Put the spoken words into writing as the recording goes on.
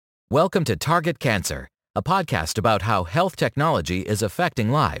Welcome to Target Cancer, a podcast about how health technology is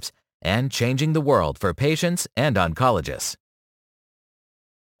affecting lives and changing the world for patients and oncologists.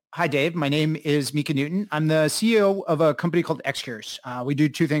 Hi, Dave. My name is Mika Newton. I'm the CEO of a company called XCures. We do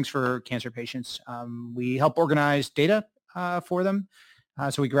two things for cancer patients. We help organize data for them.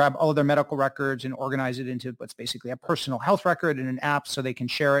 So we grab all of their medical records and organize it into what's basically a personal health record in an app so they can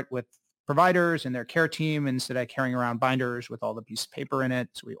share it with providers and their care team instead of carrying around binders with all the pieces of paper in it.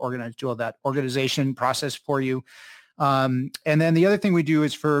 So we do all that organization process for you. And then the other thing we do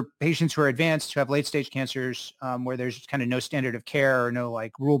is for patients who are advanced, who have late stage cancers, where there's kind of no standard of care or no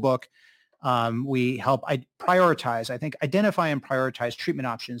like rule book. We help identify and prioritize treatment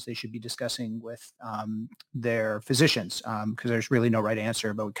options they should be discussing with their physicians because there's really no right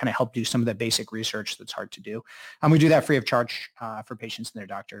answer, but we kind of help do some of the basic research that's hard to do. And we do that free of charge for patients and their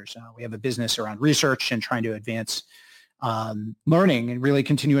doctors. We have a business around research and trying to advance learning and really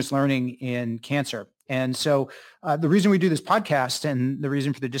continuous learning in cancer. And so the reason we do this podcast and the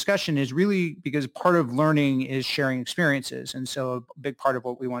reason for the discussion is really because part of learning is sharing experiences. And so a big part of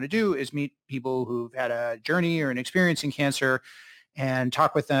what we want to do is meet people who've had a journey or an experience in cancer and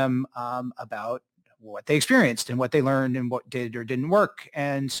talk with them about what they experienced and what they learned and what did or didn't work.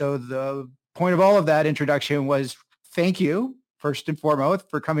 And so the point of all of that introduction was thank you, first and foremost,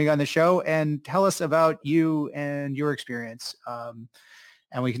 for coming on the show and tell us about you and your experience. And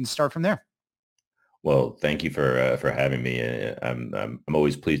we can start from there. Well, thank you for having me. I'm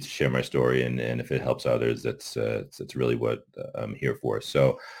always pleased to share my story, and if it helps others, that's really what I'm here for.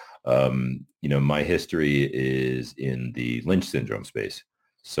 So, my history is in the Lynch syndrome space.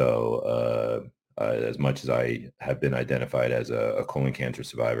 So, as much as I have been identified as a colon cancer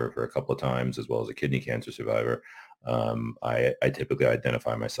survivor for a couple of times, as well as a kidney cancer survivor, I typically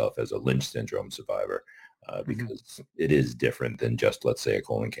identify myself as a Lynch syndrome survivor. Because it is different than just, let's say, a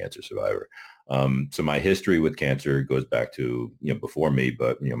colon cancer survivor. So my history with cancer goes back to, before me,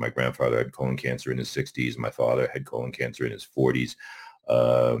 but, my grandfather had colon cancer in his 60s. My father had colon cancer in his 40s.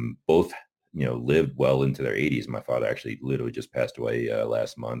 Both, lived well into their 80s. My father actually literally just passed away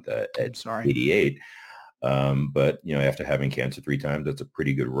last month at 88. But, after having cancer 3 times, that's a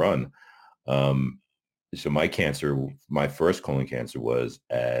pretty good run. So my first colon cancer was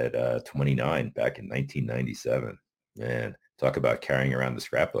at 29 back in 1997. Man, talk about carrying around the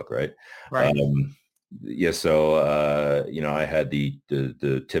scrapbook, right? Right. So, I had the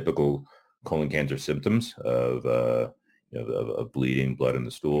typical colon cancer symptoms of bleeding, blood in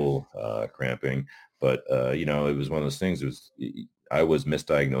the stool, cramping. But, it was one of those things. I was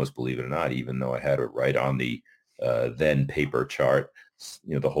misdiagnosed, believe it or not, even though I had it right on the then paper chart,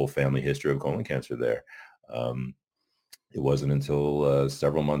 the whole family history of colon cancer there. It wasn't until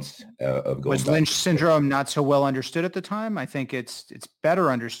several months of going. Was Lynch syndrome not so well understood at the time? I think it's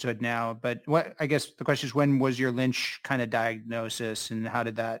better understood now. But I guess the question is, when was your Lynch kind of diagnosis, and how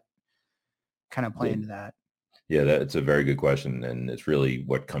did that kind of play into that? Yeah, that's a very good question, and it's really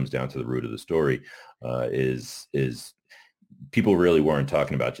what comes down to the root of the story. Is people really weren't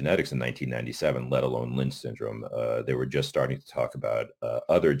talking about genetics in 1997, let alone Lynch syndrome. They were just starting to talk about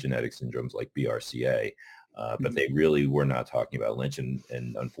other genetic syndromes like BRCA, but they really were not talking about Lynch. And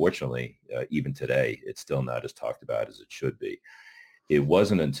unfortunately, even today, it's still not as talked about as it should be. It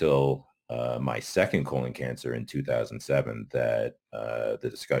wasn't until my second colon cancer in 2007 that the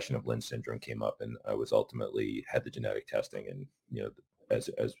discussion of Lynch syndrome came up, and I was ultimately had the genetic testing, and as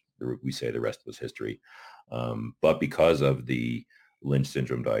we say, the rest was history. But because of the Lynch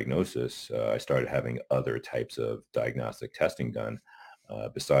syndrome diagnosis, I started having other types of diagnostic testing done.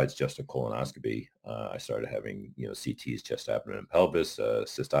 Besides just a colonoscopy, I started having, CTs, chest, abdomen, and pelvis,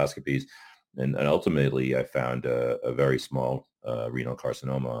 cystoscopies. And ultimately, I found a very small renal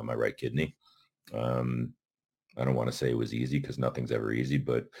carcinoma on my right kidney. I don't want to say it was easy because nothing's ever easy,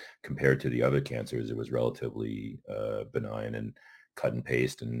 but compared to the other cancers, it was relatively benign and cut and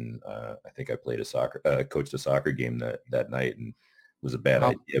paste. And I think I coached a soccer game that night, and it was a bad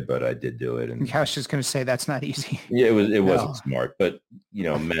idea, but I did do it. And I was just going to say that's not easy. Yeah, it wasn't smart, but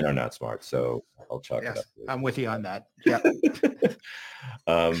men are not smart, so I'll chalk it up. I'm with you on that. Yeah.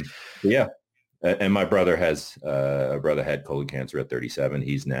 Yeah. And my brother had colon cancer at 37.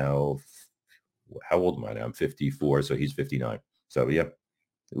 He's now, how old am I now? I'm 54, so he's 59. So yeah,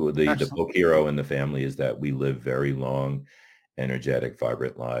 the folk hero in the family is that we live very long, energetic,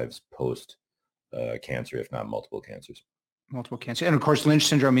 vibrant lives post cancer, if not multiple cancers. Multiple cancer. And of course, Lynch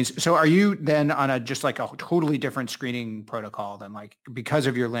syndrome means, so are you then on just like a totally different screening protocol than, like, because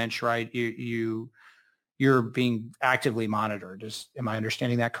of your Lynch, right? You're being actively monitored. Am I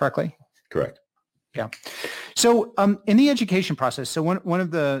understanding that correctly? Correct. Yeah. So in the education process, so one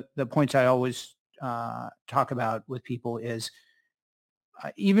of the points I always talk about with people is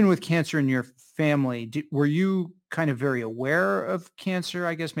even with cancer in your family, were you kind of very aware of cancer,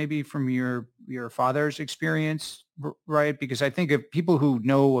 I guess, maybe from your father's experience, right? Because I think of people who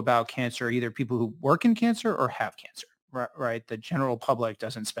know about cancer, either people who work in cancer or have cancer, right? The general public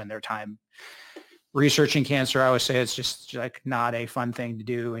doesn't spend their time researching cancer. I always say it's just like not a fun thing to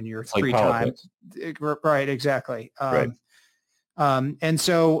do in your It's like free time. politics. Right, exactly. Right. And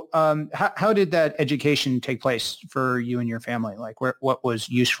so how did that education take place for you and your family? Like what was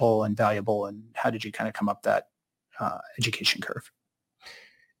useful and valuable, and how did you kind of come up that education curve?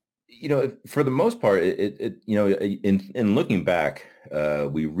 For the most part, in looking back,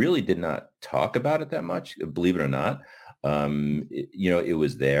 we really did not talk about it that much, believe it or not. It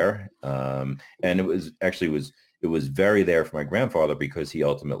was there. And it was very there for my grandfather because he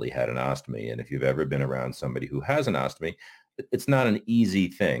ultimately had an ostomy. And if you've ever been around somebody who has an ostomy, it's not an easy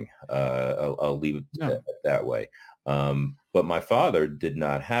thing. I'll leave it that way. But my father did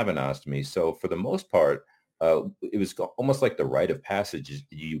not have an ostomy. So for the most part, it was almost like the rite of passage.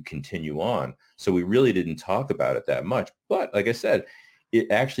 You continue on. So we really didn't talk about it that much. But like I said, it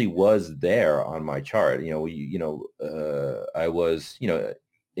actually was there on my chart. I was,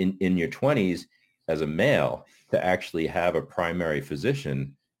 in your 20s as a male to actually have a primary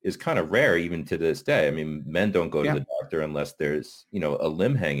physician is kind of rare even to this day. I mean, men don't go to the doctor unless there's, a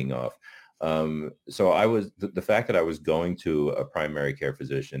limb hanging off. So I was, the fact that I was going to a primary care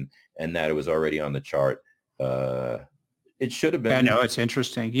physician and that it was already on the chart, it should have been. Yeah, no, it's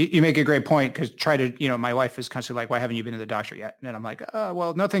interesting. You make a great point because my wife is constantly like, why haven't you been to the doctor yet? And I'm like,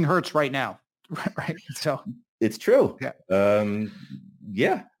 well, nothing hurts right now. Right. So it's true. Yeah.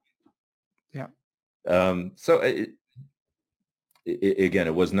 Yeah. Yeah. So again,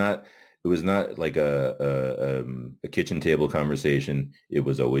 it was not like a kitchen table conversation. It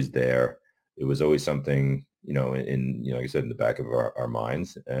was always there. It was always something, like I said, in the back of our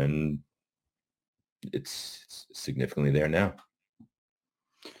minds, and it's significantly there now.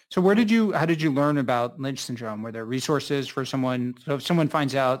 So how did you learn about Lynch syndrome? Were there resources for someone? So if someone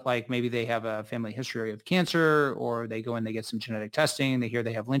finds out like maybe they have a family history of cancer, or they go and they get some genetic testing, they hear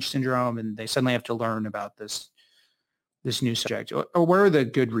they have Lynch syndrome and they suddenly have to learn about this new subject, or where are the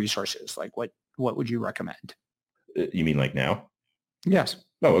good resources? Like what would you recommend? You mean like now? Yes.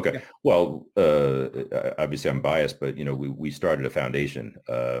 Oh, okay. Yeah. Well, obviously I'm biased, but we started a foundation.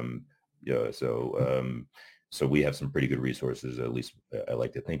 So we have some pretty good resources. At least I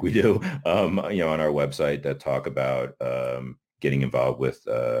like to think we do. On our website that talk about getting involved with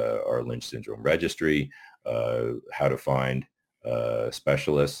our Lynch syndrome registry, how to find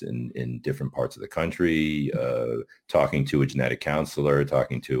specialists in different parts of the country, talking to a genetic counselor,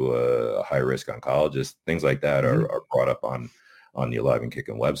 talking to a high-risk oncologist, things like that are brought up on the Alive and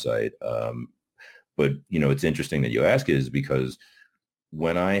Kicking website. But, it's interesting that you ask is because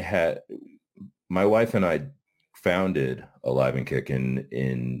when my wife and I founded Alive and Kicking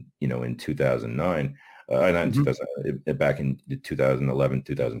in 2009, not in 2000, back in 2011,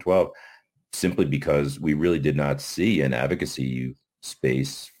 2012, simply because we really did not see an advocacy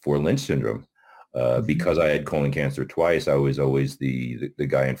space for Lynch syndrome. Because I had colon cancer twice, I was always the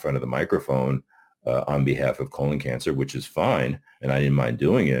guy in front of the microphone on behalf of colon cancer, which is fine, and I didn't mind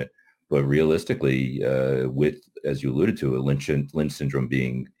doing it. But realistically, with, as you alluded to, Lynch syndrome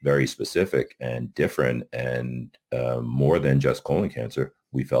being very specific and different and more than just colon cancer,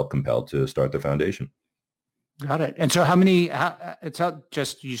 we felt compelled to start the foundation. Got it. And so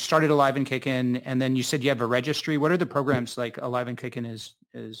you started Alive and Kicking, and then you said you have a registry. What are the programs like Alive and Kicking is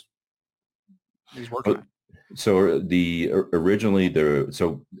working on? So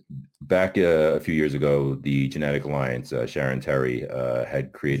back a few years ago, the Genetic Alliance, Sharon Terry,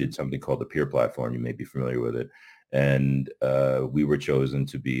 had created something called the Peer Platform. You may be familiar with it. And we were chosen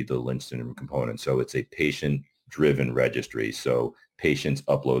to be the Lynch syndrome component. So it's a patient-driven registry. So patients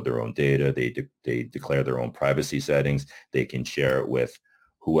upload their own data. They declare their own privacy settings. They can share it with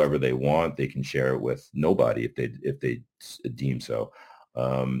whoever they want. They can share it with nobody if they deem so.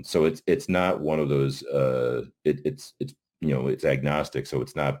 So it's not one of those. It's agnostic. So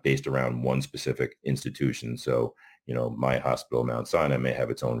it's not based around one specific institution. So my hospital, Mount Sinai, may have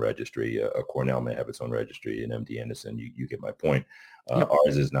its own registry. A Cornell may have its own registry. An MD Anderson. You get my point. Yep.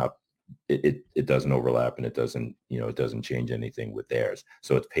 Ours is not. It doesn't overlap, and it doesn't change anything with theirs.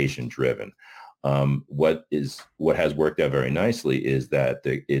 So it's patient driven. What has worked out very nicely is that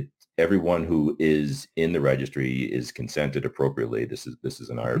everyone who is in the registry is consented appropriately. This is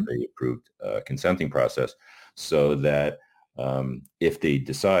an IRB approved consenting process, so that if they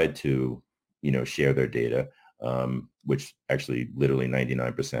decide to share their data, which actually literally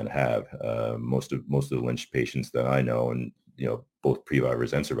 99% have. Most of the Lynch patients that I know, and both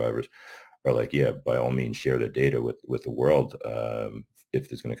pre-survivors and survivors, are like, yeah, by all means, share their data with the world. If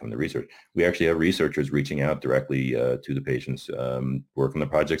there's going to come to research, we actually have researchers reaching out directly to the patients, work on the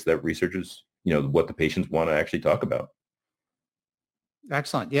projects that researchers, what the patients want to actually talk about.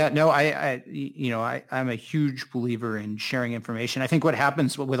 Excellent. Yeah, no, I'm a huge believer in sharing information. I think what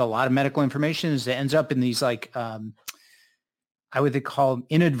happens with a lot of medical information is it ends up in these I would call them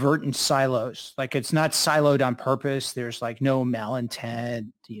inadvertent silos. Like it's not siloed on purpose. There's like no malintent,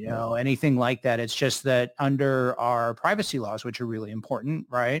 anything like that. It's just that under our privacy laws, which are really important,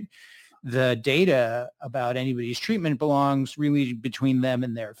 right? The data about anybody's treatment belongs really between them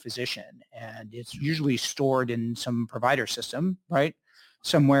and their physician. And it's usually stored in some provider system, right?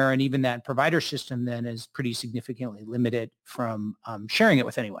 Somewhere. And even that provider system then is pretty significantly limited from sharing it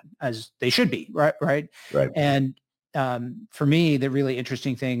with anyone, as they should be, right? Right. And for me, the really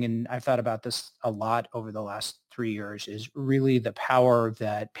interesting thing, and I've thought about this a lot over the last 3 years, is really the power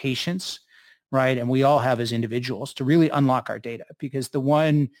that patients, right, and we all have as individuals to really unlock our data, because the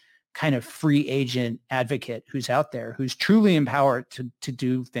one kind of free agent advocate who's out there, who's truly empowered to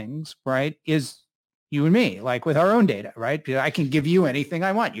do things, right, is you and me, like with our own data, right? Because I can give you anything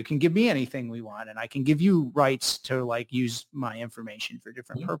I want. You can give me anything we want, and I can give you rights to like use my information for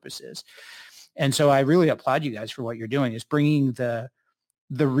different purposes. And so I really applaud you guys for what you're doing, is bringing the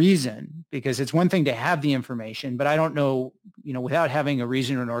reason, because it's one thing to have the information, but I don't know, without having a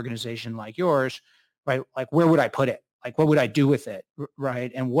reason or an organization like yours, right? Like where would I put it? Like what would I do with it,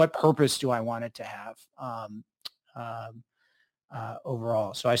 right? And what purpose do I want it to have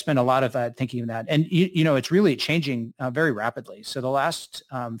overall? So I spend a lot of thinking of that, and it's really changing very rapidly. So the last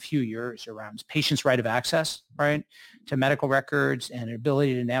few years around patients' right of access, right, to medical records, and an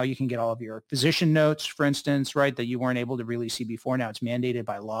ability to, now you can get all of your physician notes, for instance, right, that you weren't able to really see before. Now it's mandated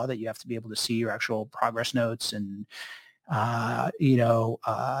by law that you have to be able to see your actual progress notes and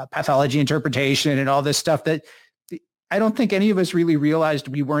pathology interpretation and all this stuff that I don't think any of us really realized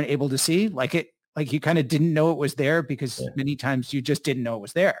we weren't able to see. Like you kind of didn't know it was there, because many times you just didn't know it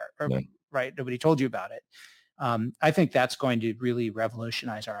was there, right? Nobody told you about it. I think that's going to really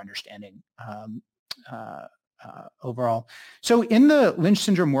revolutionize our understanding overall. So in the Lynch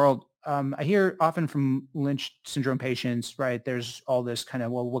syndrome world, I hear often from Lynch syndrome patients, right, there's all this kind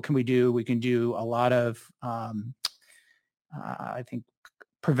of, well, what can we do? We can do a lot of, I think,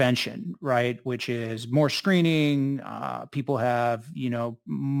 prevention, right, which is more screening. People have,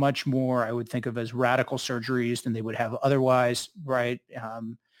 much more, I would think of as radical surgeries than they would have otherwise, right,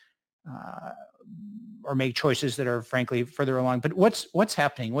 or make choices that are frankly further along. But what's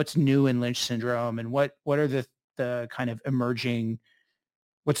happening? What's new in Lynch syndrome, and what are the kind of emerging?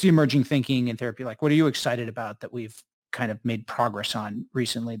 What's the emerging thinking in therapy like? What are you excited about that we've kind of made progress on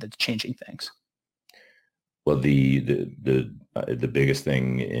recently that's changing things? Well, the biggest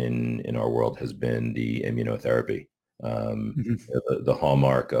thing in our world has been the immunotherapy. The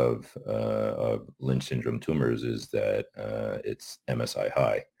hallmark of Lynch syndrome tumors is that it's MSI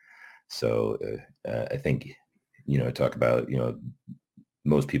high. So I think, talk about,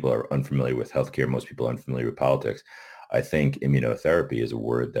 most people are unfamiliar with healthcare. Most people are unfamiliar with politics. I think immunotherapy is a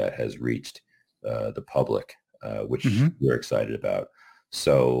word that has reached the public, which we're excited about.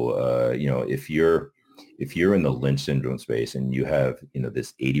 So, if you're in the Lynch syndrome space and you have,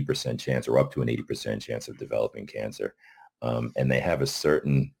 this 80% chance or up to an 80% chance of developing cancer, and they have a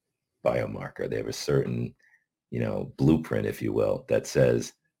certain biomarker, they have a certain, blueprint, if you will, that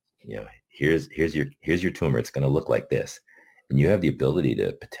says, here's your tumor. It's going to look like this. And you have the ability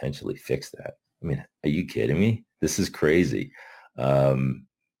to potentially fix that. I mean, are you kidding me? This is crazy.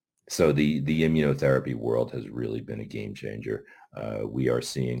 So the immunotherapy world has really been a game changer. We are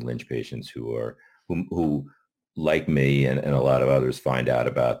seeing Lynch patients who like me and a lot of others, find out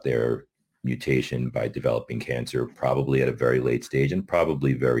about their mutation by developing cancer, probably at a very late stage and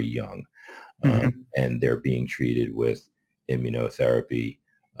probably very young. And they're being treated with immunotherapy,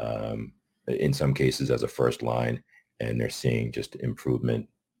 in some cases as a first line, and they're seeing just improvement,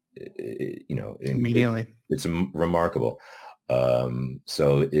 immediately. It's remarkable.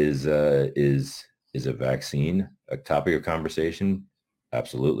 So is a vaccine a topic of conversation?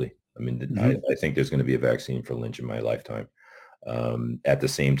 Absolutely. I mean, I think there's going to be a vaccine for Lynch in my lifetime. At the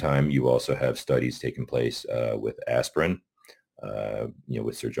same time, you also have studies taking place with aspirin,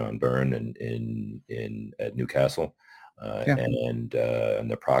 with Sir John Byrne at Newcastle, and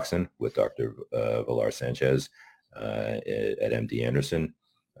naproxen with Dr. Villar Sanchez at MD Anderson.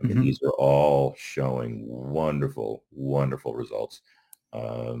 I mean, these are all showing wonderful, wonderful results.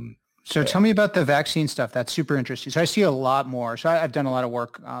 So tell me about the vaccine stuff. That's super interesting. So I see a lot more. So I've done a lot of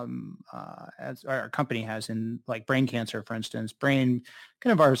work as our company has in like brain cancer, for instance. Brain,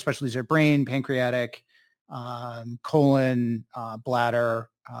 kind of our specialties are brain, pancreatic, colon, bladder,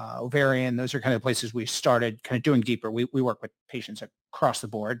 ovarian. Those are kind of the places we started kind of doing deeper. We work with patients across the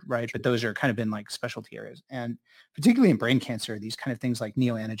board, right? But those are kind of been like specialty areas. And particularly in brain cancer, these kind of things like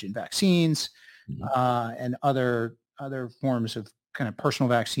neoantigen vaccines and other forms of kind of personal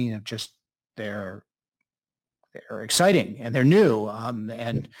vaccine of just they're exciting and they're new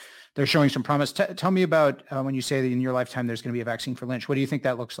and they're showing some promise. Tell me about when you say that in your lifetime there's going to be a vaccine for Lynch. What do you think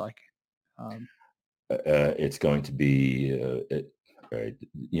that looks like? It's going to be, right,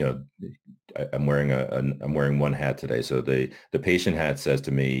 I'm wearing one hat today. So the patient hat says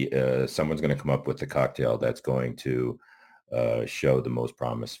to me, someone's going to come up with the cocktail that's going to show the most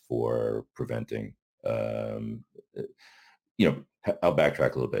promise for preventing. I'll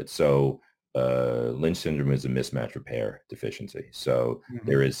backtrack a little bit. So Lynch syndrome is a mismatch repair deficiency. So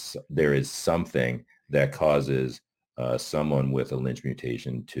there is something that causes someone with a Lynch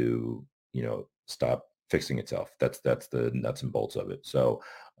mutation to stop fixing itself. That's the nuts and bolts of it. So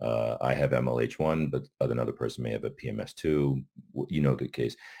I have MLH1, but another person may have a PMS2. The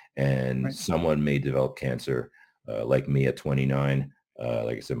case, and someone may develop cancer like me at 29.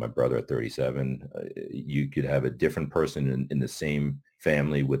 Like I said, my brother at 37, you could have a different person in the same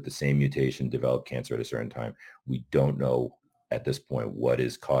family with the same mutation develop cancer at a certain time. We don't know at this point what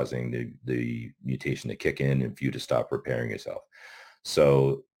is causing the mutation to kick in and for you to stop repairing yourself.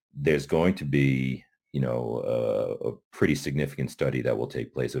 So there's going to be, a pretty significant study that will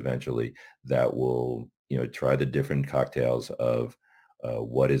take place eventually that will, try the different cocktails of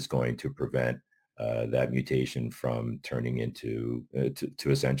what is going to prevent that mutation from turning into to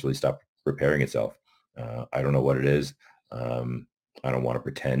essentially stop repairing itself. I don't know what it is. I don't want to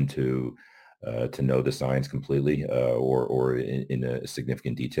pretend to know the science completely or in a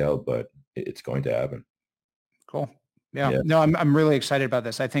significant detail, but it's going to happen. Cool. Yeah. No, I'm really excited about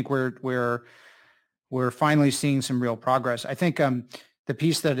this. I think we're finally seeing some real progress. I think the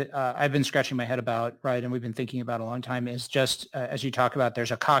piece that I've been scratching my head about, right, and we've been thinking about a long time is just, as you talk about,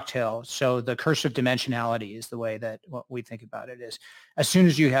 there's a cocktail. So the curse of dimensionality is the way that what we think about it is as soon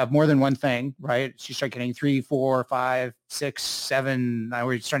as you have more than one thing, right, so you start getting 3, 4, 5, 6, 7, now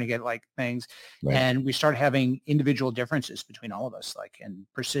we're starting to get like things, and we start having individual differences between all of us, like in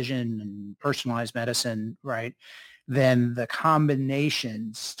precision and personalized medicine, right? Then the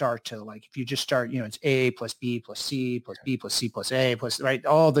combinations start to, like, if you just start, it's A plus B plus C plus B plus C plus A plus, right,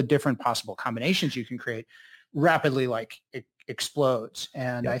 all the different possible combinations you can create rapidly, like, it explodes.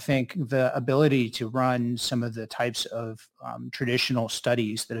 And I think the ability to run some of the types of traditional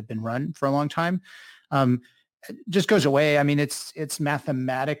studies that have been run for a long time just goes away. I mean, it's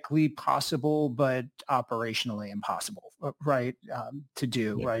mathematically possible, but operationally impossible, right, to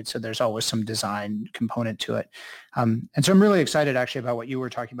do, right? So there's always some design component to it. And so I'm really excited actually about what you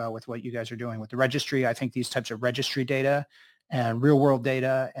were talking about with what you guys are doing with the registry. I think these types of registry data and real world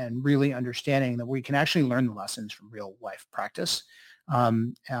data and really understanding that we can actually learn the lessons from real life practice.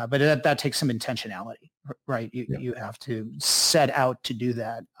 But that takes some intentionality, right? You have to set out to do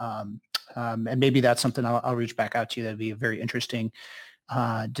that. And maybe that's something I'll reach back out to you. That'd be a very interesting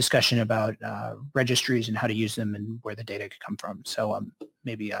discussion about registries and how to use them and where the data could come from. So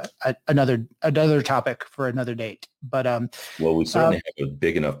maybe another topic for another date. But well, we certainly have a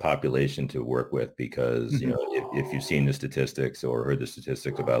big enough population to work with because if you've seen the statistics or heard the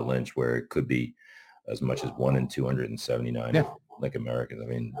statistics about Lynch, where it could be as much as 1 in 279 like Americans. I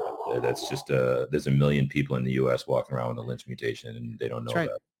mean, that's just there's 1 million people in the U.S. walking around with a Lynch mutation, and they don't know about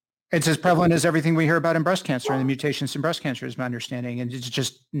it. It's as prevalent as everything we hear about in breast cancer and the mutations in breast cancer is my understanding. And it's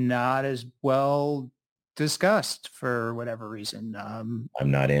just not as well discussed for whatever reason. I'm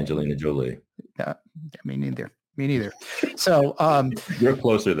not Angelina Jolie. Me neither. So you're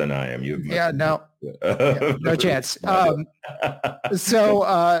closer than I am. No chance.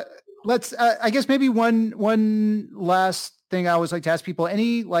 So let's, I guess maybe one last thing I always like to ask people,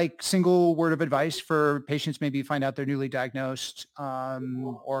 any like single word of advice for patients maybe find out they're newly diagnosed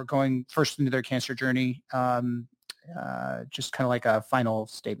or going first into their cancer journey, just kind of like a final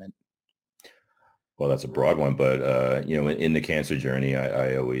statement. Well, that's a broad one, but in the cancer journey,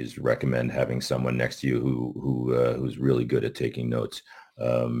 I always recommend having someone next to you who's really good at taking notes,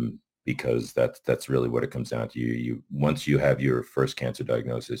 because that's really what it comes down to. You once you have your first cancer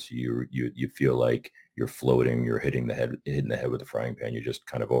diagnosis, you feel like you're floating, you're hitting the head with a frying pan. You're just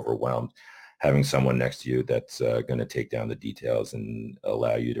kind of overwhelmed. Having someone next to you that's going to take down the details and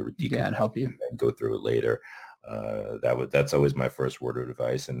allow you to and help you and go through it later That's always my first word of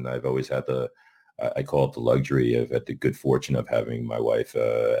advice. And I've always had I call it the luxury of, had the good fortune of having my wife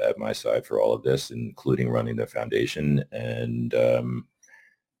at my side for all of this, including running the foundation. And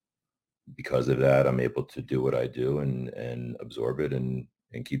because of that, I'm able to do what I do and absorb it and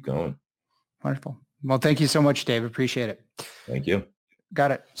keep going. Wonderful. Well, thank you so much, Dave. Appreciate it. Thank you.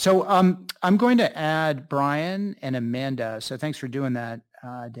 Got it. So I'm going to add Brian and Amanda. So thanks for doing that,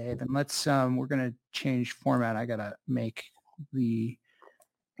 Dave. And we're going to change format. I got to make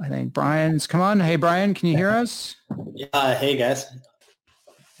I think Brian's, come on. Hey, Brian, can you hear us? Yeah. Hey, guys.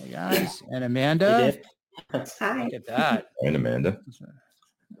 Hey, guys. And Amanda. Hey, Hi. Look at that. And Amanda.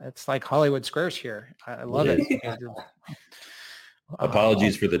 It's like Hollywood Squares here. I love it.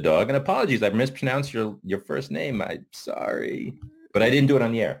 Apologies for the dog, and apologies, I mispronounced your first name. I'm sorry, but I didn't do it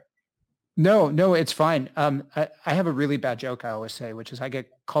on the air. No, it's fine. I have a really bad joke I always say, which is I get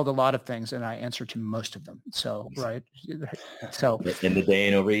called a lot of things and I answer to most of them. So, right. So And the day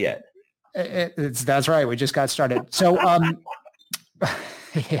ain't over yet. That's right. We just got started. So,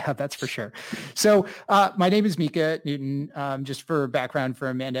 yeah, that's for sure. So my name is Mika Newton. Just for background for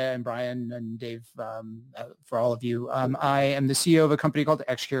Amanda and Brian and Dave, for all of you, I am the CEO of a company called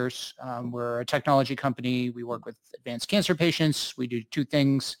XCures. We're a technology company. We work with advanced cancer patients. We do two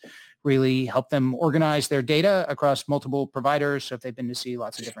things, really help them organize their data across multiple providers. So if they've been to see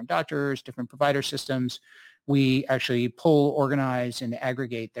lots of different doctors, different provider systems, we actually pull, organize, and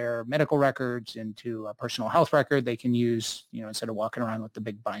aggregate their medical records into a personal health record they can use, instead of walking around with the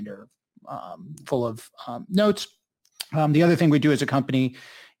big binder full of notes. The other thing we do as a company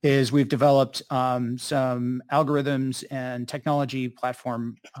is we've developed some algorithms and technology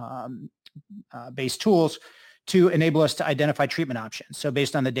platform based tools to enable us to identify treatment options. So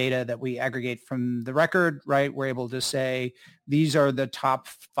based on the data that we aggregate from the record, right, we're able to say, these are the top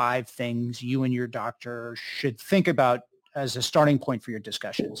 5 things you and your doctor should think about as a starting point for your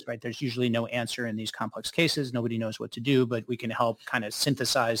discussions, right? There's usually no answer in these complex cases. Nobody knows what to do, but we can help kind of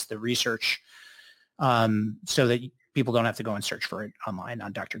synthesize the research so that people don't have to go and search for it online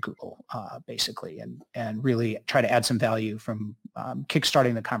on Dr. Google, basically, and really try to add some value from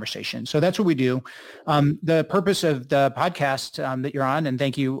kickstarting the conversation. So that's what we do. The purpose of the podcast that you're on, and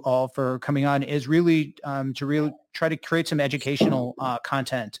thank you all for coming on, is really to really try to create some educational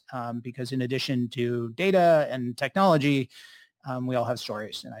content because in addition to data and technology, we all have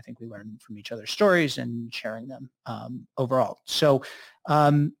stories, and I think we learn from each other's stories and sharing them overall. So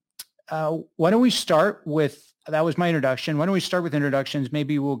why don't we start with, that was my introduction. Why don't we start with introductions?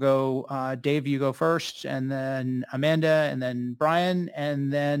 Maybe we'll go, Dave, you go first, and then Amanda, and then Brian.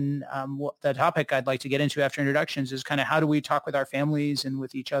 And then the topic I'd like to get into after introductions is kind of how do we talk with our families and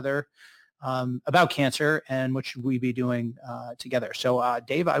with each other about cancer, and what should we be doing together. So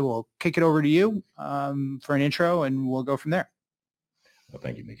Dave, I will kick it over to you for an intro, and we'll go from there. Well,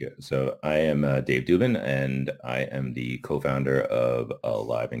 thank you, Mika. So I am Dave Dublin, and I am the co-founder of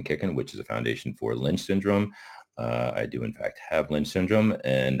Alive and Kickin', which is a foundation for Lynch syndrome. I do, in fact, have Lynch syndrome,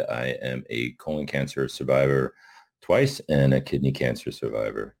 and I am a colon cancer survivor twice and a kidney cancer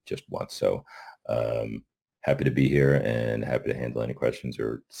survivor just once. So happy to be here and happy to handle any questions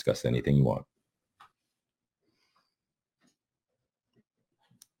or discuss anything you want.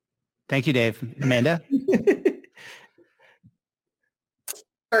 Thank you, Dave. Amanda?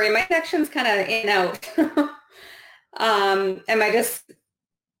 Sorry, my connection's kind of in and out. Am I just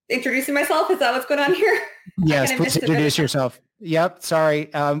introducing myself? Is that what's going on here? Yes, please introduce yourself. Yep, sorry.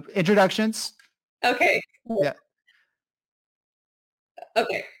 Introductions? Okay. Yeah.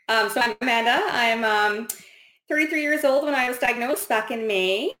 Okay. So I'm Amanda. I'm 33 years old when I was diagnosed back in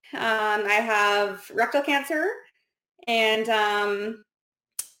May. I have rectal cancer, and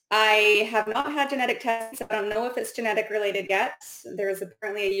I have not had genetic testing, so I don't know if it's genetic related yet. There's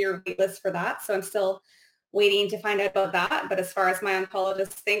apparently a year wait list for that, so I'm still waiting to find out about that. But as far as my oncologist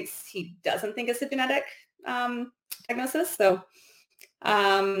thinks, he doesn't think it's a genetic diagnosis. So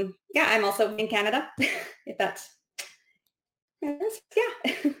yeah, I'm also in Canada, if that's, yeah.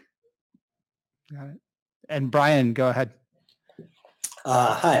 Got it. And Brian, go ahead.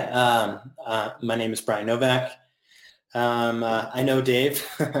 Hi, my name is Brian Novak. I know Dave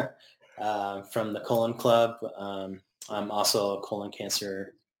from the Colon Club. I'm also a colon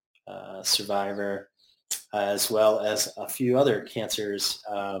cancer survivor, as well as a few other cancers.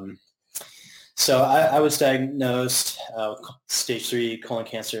 So I was diagnosed with stage 3 colon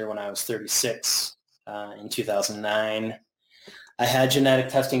cancer when I was 36 in 2009. I had genetic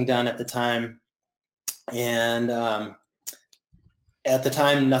testing done at the time, and at the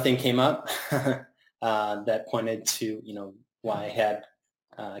time nothing came up that pointed to why I had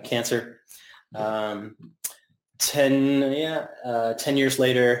cancer. 10 years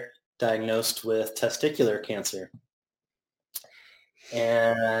later, diagnosed with testicular cancer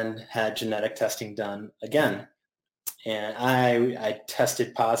and had genetic testing done again. And I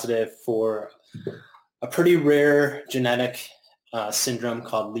tested positive for a pretty rare genetic syndrome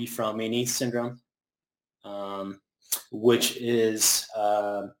called Li-Fraumeni syndrome, which is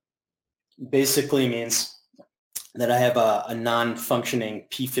basically means that I have a non-functioning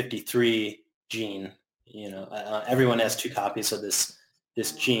P53 gene. Everyone has 2 copies of this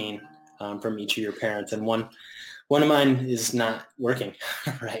gene from each of your parents, and one of mine is not working,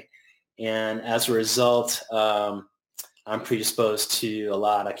 right? And as a result, I'm predisposed to a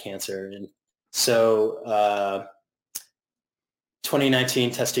lot of cancer. And so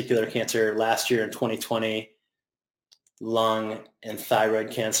 2019 testicular cancer, last year in 2020 lung and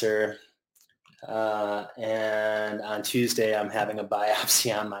thyroid cancer, and on Tuesday I'm having a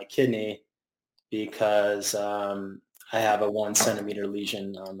biopsy on my kidney because I have a 1 centimeter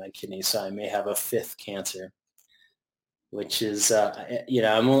lesion on my kidney, so I may have a 5th cancer, which is,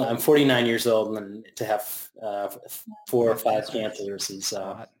 I'm 49 years old, and to have 4 or 5 cancers is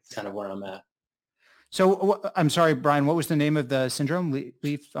kind of where I'm at. So I'm sorry, Brian, what was the name of the syndrome?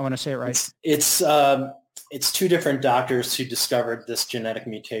 Leaf, I want to say it right. It's 2 different doctors who discovered this genetic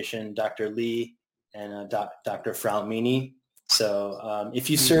mutation, Dr. Lee and Dr. Fraumeni. So if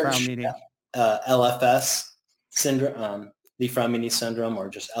you search LFS syndrome, Li-Fraumeni syndrome, or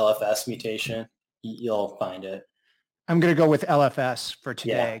just LFS mutation, you'll find it. I'm going to go with LFS for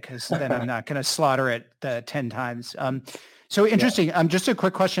today because then I'm not going to slaughter it 10 times. So interesting. Just a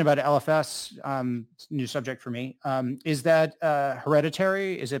quick question about LFS, new subject for me. Is that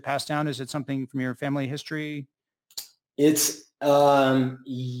hereditary? Is it passed down? Is it something from your family history? It's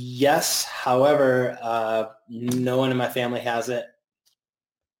yes. However, no one in my family has it.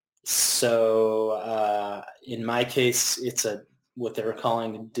 So in my case, it's what they were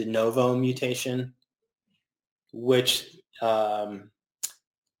calling de novo mutation, which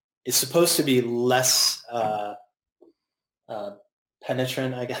is supposed to be less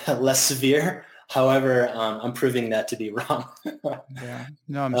penetrant, I guess, less severe. However, I'm proving that to be wrong. Yeah.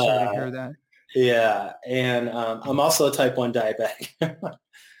 No, I'm sorry to hear that. Yeah. And I'm also a type 1 diabetic.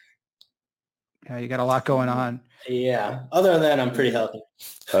 Yeah, you got a lot going on. Yeah. Other than that, I'm pretty healthy.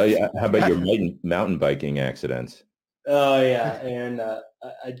 How about your mountain biking accidents? Oh, yeah. And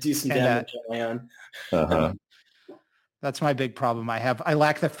I do some damage on my own. Uh-huh. That's my big problem. I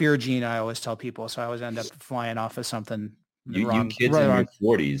lack the fear gene, I always tell people. So I always end up flying off of something. You kids in your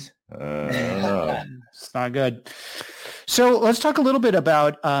 40s. I don't know. It's not good. So let's talk a little bit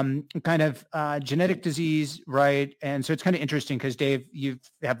about kind of genetic disease, right? And so it's kind of interesting because Dave, you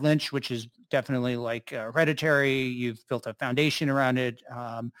have Lynch, which is definitely like hereditary. You've built a foundation around it.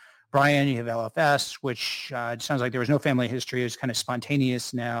 Brian, you have LFS, which sounds like there was no family history. It's kind of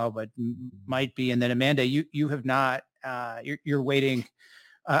spontaneous now, but might be. And then Amanda, you have not. You're waiting,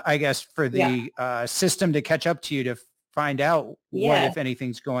 I guess, for the system to catch up to you to find out what, if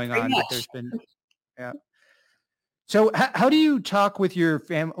anything's, going on. But there's been, So how do you talk with your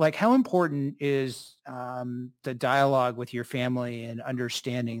family? Like, how important is the dialogue with your family and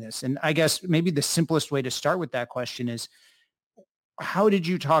understanding this? And I guess maybe the simplest way to start with that question is, how did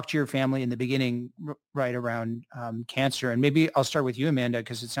you talk to your family in the beginning, right around cancer? And maybe I'll start with you, Amanda,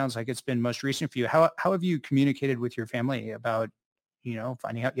 because it sounds like it's been most recent for you. How have you communicated with your family about,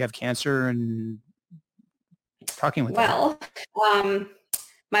 finding out you have cancer and talking with them?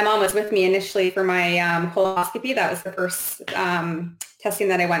 My mom was with me initially for my colonoscopy. That was the first testing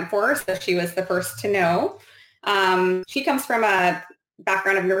that I went for. So she was the first to know. She comes from a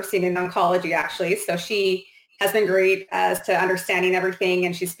background of nursing and oncology, actually. So she has been great as to understanding everything.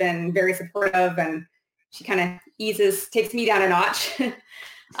 And she's been very supportive, and she kind of takes me down a notch.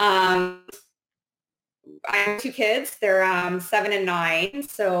 I have 2 kids. They're 7 and 9.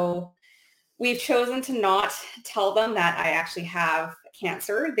 So we've chosen to not tell them that I actually have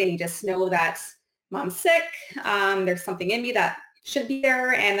cancer. They just know that mom's sick. There's something in me that should be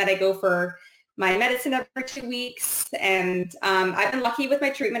there, and that I go for my medicine every 2 weeks. And I've been lucky with my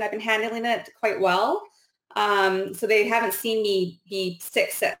treatment. I've been handling it quite well. So they haven't seen me be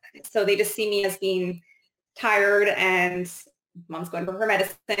sick. So they just see me as being tired, and mom's going for her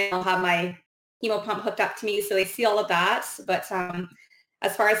medicine. I'll have my hemo pump hooked up to me. So they see all of that. But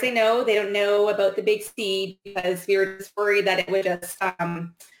as far as they know, they don't know about the big C, because we were just worried that it would just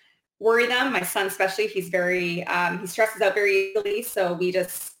worry them. My son especially, he's very, he stresses out very easily. So we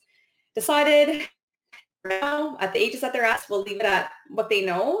just decided, now at the ages that they're at, we'll leave it at what they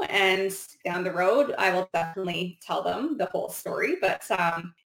know. And down the road, I will definitely tell them the whole story. But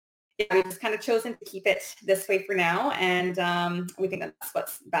yeah, we've just kind of chosen to keep it this way for now. And we think that's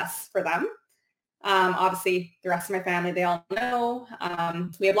what's best for them. Obviously, the rest of my family, they all know.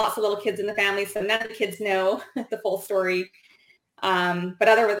 We have lots of little kids in the family, so none of the kids know the full story. But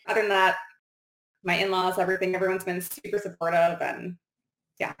other than that, my in-laws, everyone's been super supportive, and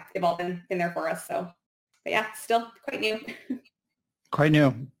yeah, they've all been there for us. So, but yeah, still quite new. Quite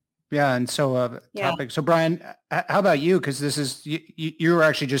new. Yeah. And so topic. So Brian, how about you? Because this is, you were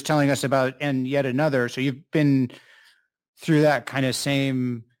actually just telling us about and yet another. So you've been through that kind of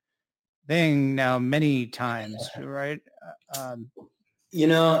same thing now many times, right?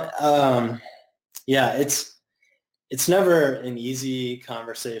 Yeah, it's never an easy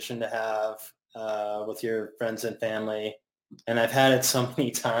conversation to have with your friends and family. And I've had it so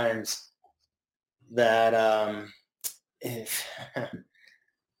many times that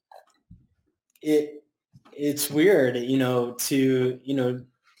it's weird, the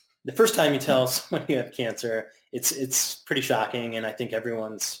first time you tell someone you have cancer, it's pretty shocking. And I think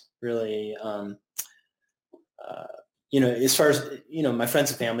everyone's really, as far as, my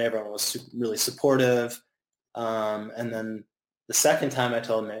friends and family, everyone was really supportive. And then the second time I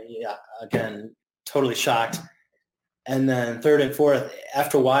told them, yeah, again, totally shocked. And then third and fourth,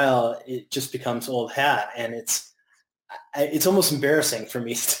 after a while, it just becomes old hat. And it's almost embarrassing for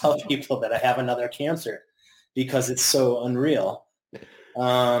me to tell people that I have another cancer because it's so unreal.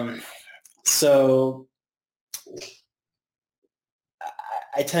 So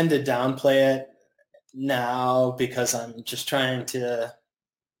I tend to downplay it now because I'm just trying to,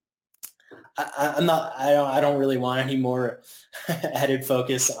 I don't really want any more added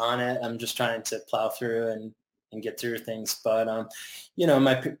focus on it. I'm just trying to plow through and get through things. But,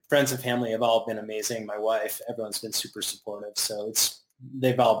 my friends and family have all been amazing. My wife, everyone's been super supportive. So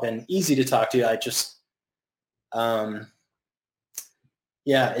they've all been easy to talk to. I just,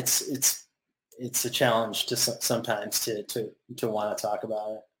 it's a challenge to sometimes to want to talk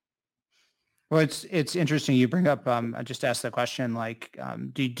about it. Well, it's interesting you bring up, I just asked the question, like,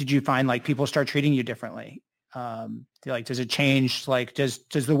 did you find like people start treating you differently? Like, does it change? Like, does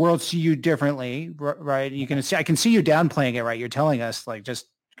the world see you differently? Right. I can see you downplaying it, right? You're telling us like just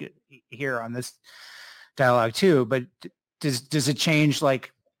here on this dialogue too, but does it change?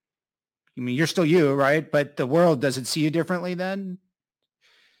 Like, I mean, you're still you, right? But the world, does it see you differently then?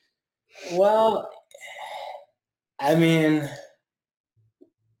 Well, I mean,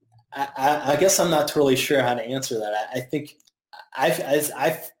 I guess I'm not totally sure how to answer that. I think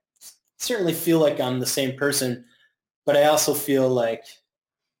I certainly feel like I'm the same person, but I also feel like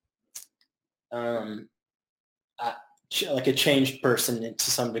like a changed person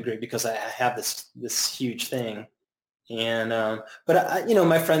to some degree because I have this huge thing. And but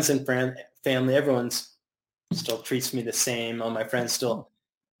my friends and family, everyone's still treats me the same. All my friends still,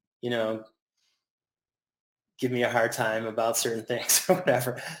 give me a hard time about certain things or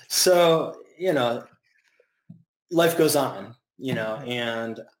whatever. So, life goes on,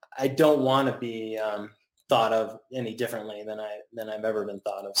 and I don't want to be thought of any differently than I've ever been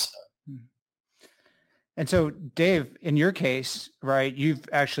thought of. So. And so, Dave, in your case, right, you've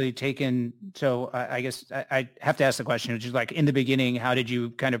actually taken, so I guess I have to ask the question, which is like in the beginning, how did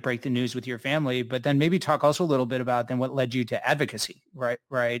you kind of break the news with your family? But then maybe talk also a little bit about then what led you to advocacy,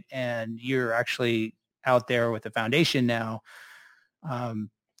 right? And you're actually out there with the foundation now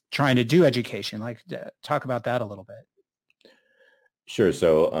trying to do education. Like, talk about that a little bit. Sure.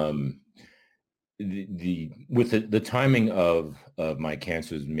 So the timing of my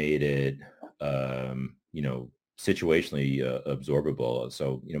cancers made it, situationally absorbable.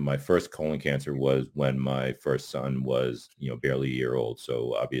 So, my first colon cancer was when my first son was, barely a year old.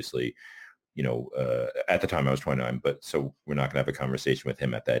 So obviously, at the time I was 29, but so we're not going to have a conversation with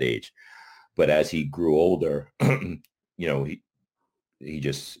him at that age. But as he grew older, he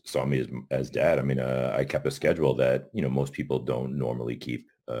just saw me as dad. I mean, I kept a schedule that, most people don't normally keep,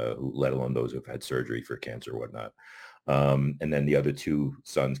 let alone those who've had surgery for cancer or whatnot. And then the other two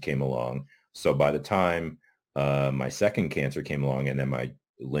sons came along. So by the time my second cancer came along and then my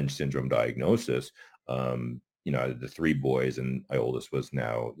Lynch syndrome diagnosis, the three boys and my oldest was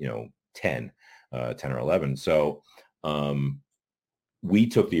now, 10 or 11. So we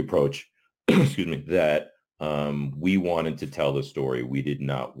took the approach, excuse me, that we wanted to tell the story. We did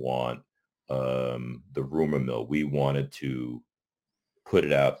not want the rumor mill. We wanted to put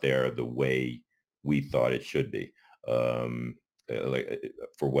it out there the way we thought it should be.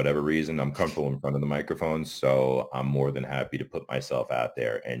 For whatever reason, I'm comfortable in front of the microphone, so I'm more than happy to put myself out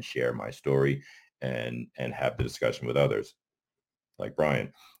there and share my story and have the discussion with others, like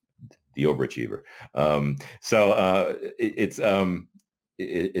Brian, the overachiever.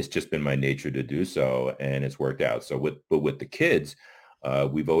 it's just been my nature to do so, and it's worked out. So with the kids,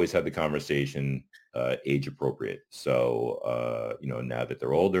 we've always had the conversation age appropriate. So now that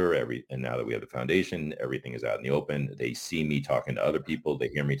they're older, and now that we have the foundation, everything is out in the open. They see me talking to other people. They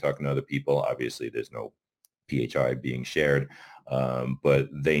hear me talking to other people. Obviously, there's no PHI being shared, but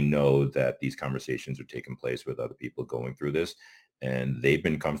they know that these conversations are taking place with other people going through this, and they've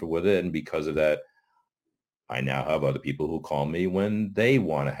been comfortable with it. And because of that, I now have other people who call me when they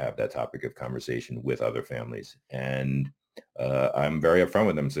want to have that topic of conversation with other families. And I'm very upfront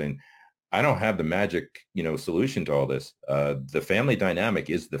with them saying, I don't have the magic, solution to all this. The family dynamic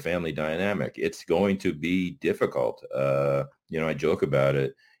is the family dynamic. It's going to be difficult. I joke about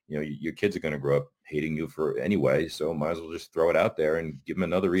it. Your kids are going to grow up hating you for anyway, so might as well just throw it out there and give them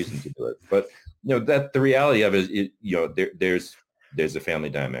another reason to do it. But that the reality of it is, there's a family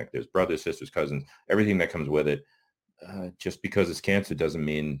dynamic. There's brothers, sisters, cousins, everything that comes with it. Just because it's cancer doesn't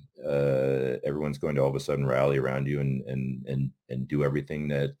mean everyone's going to all of a sudden rally around you and do everything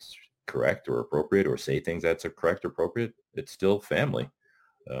that's correct or appropriate, or say things that's correct or appropriate. It's still family.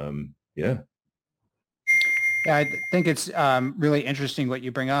 Yeah. Yeah, I think it's really interesting what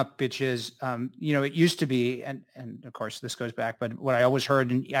you bring up, which is, it used to be, and of course this goes back, but what I always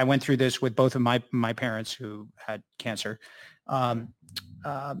heard, and I went through this with both of my parents who had cancer,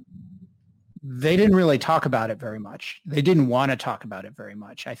 they didn't really talk about it very much. They didn't want to talk about it very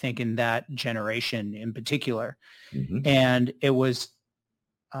much, I think, in that generation in particular. Mm-hmm. And it was,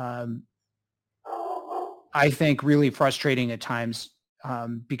 I think, really frustrating at times,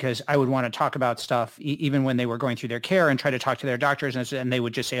 because I would want to talk about stuff even when they were going through their care, and try to talk to their doctors, and they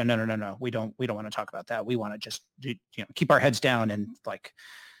would just say, oh, no, we don't want to talk about that. We want to just keep our heads down, and like,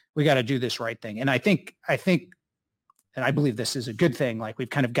 we got to do this right thing. And I think, and I believe this is a good thing. Like, we've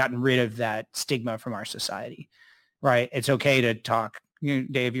kind of gotten rid of that stigma from our society, right? It's okay to talk.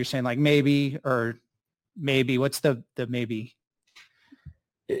 Dave, you're saying like maybe, what's the maybe?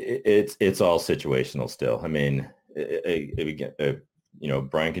 It's all situational still. I mean,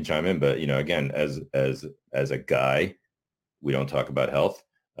 Brian can chime in, but again, as a guy, we don't talk about health.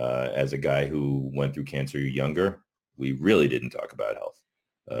 As a guy who went through cancer younger, we really didn't talk about health.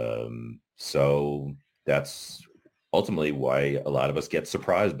 So that's ultimately why a lot of us get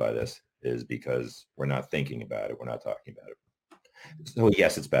surprised by this, is because we're not thinking about it. We're not talking about it. So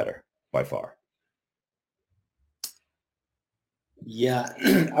yes, it's better by far. Yeah,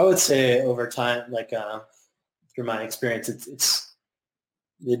 I would say over time, like through my experience, it's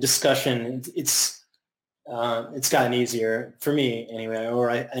the discussion. It's gotten easier for me anyway.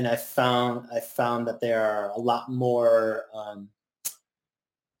 I found that there are a lot more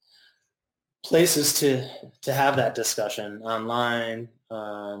places to have that discussion online,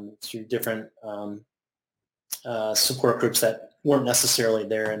 through different support groups that weren't necessarily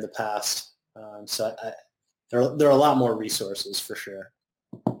there in the past. So there are a lot more resources for sure.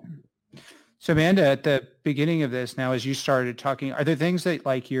 So Amanda, at the beginning of this, now as you started talking, are there things that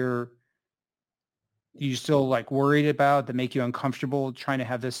like you still like worried about, that make you uncomfortable trying to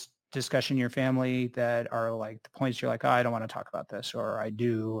have this discussion in your family, that are like the points you're like, oh, I don't want to talk about this, or I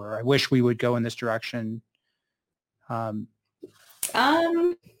do, or I wish we would go in this direction? I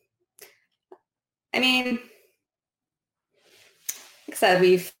mean, like I said,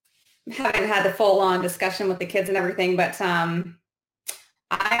 haven't had the full-on discussion with the kids and everything, but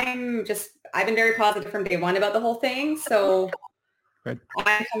I've been very positive from day one about the whole thing. So Good.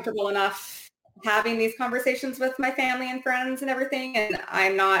 I'm comfortable enough having these conversations with my family and friends and everything. And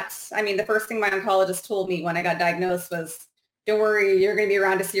the first thing my oncologist told me when I got diagnosed was, don't worry, you're going to be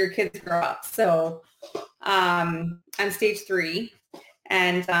around to see your kids grow up. So I'm stage 3.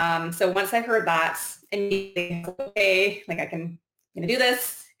 And so once I heard that, immediately, okay, like I'm going to do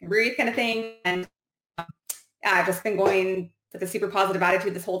this, I can breathe kind of thing. And I've just been going with a super positive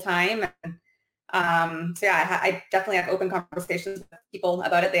attitude this whole time. And so yeah, I definitely have open conversations with people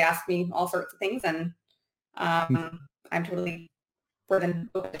about it. They ask me all sorts of things, and I'm totally more than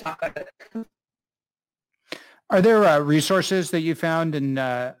open to talk about it. Are there resources that you found, and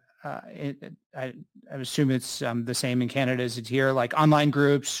I assume it's the same in Canada as it's here, like online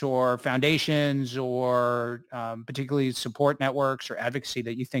groups or foundations, or particularly support networks or advocacy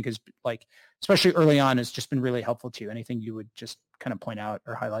that you think is, like, especially early on, has just been really helpful to you? Anything you would just kind of point out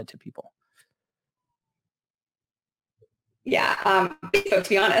or highlight to people? Yeah, Facebook, to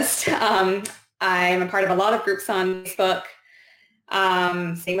be honest. I'm a part of a lot of groups on Facebook.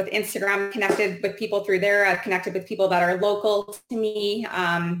 Same with Instagram, connected with people through there. I've connected with people that are local to me,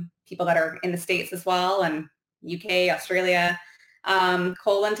 people that are in the States as well, and UK, Australia,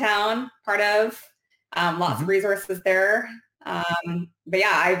 Colon Town, part of, lots of resources there. But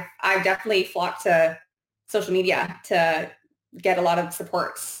yeah, I've definitely flocked to social media to get a lot of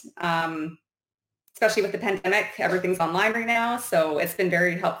supports. Especially with the pandemic, everything's online right now. So it's been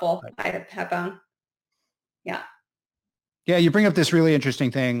very helpful. I have found. Yeah. Yeah, you bring up this really interesting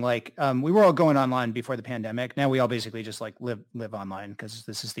thing. Like, we were all going online before the pandemic. Now we all basically just like live online because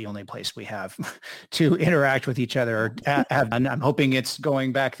this is the only place we have to interact with each other. Or and I'm hoping it's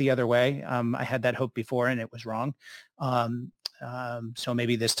going back the other way. I had that hope before and it was wrong. So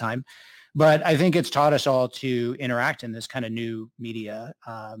maybe this time. But I think it's taught us all to interact in this kind of new media,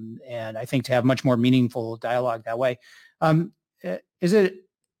 and I think to have much more meaningful dialogue that way.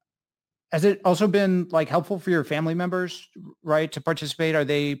 Has it also been like helpful for your family members, right, to participate? Are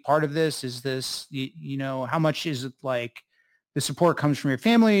they part of this? Is this, how much is it like the support comes from your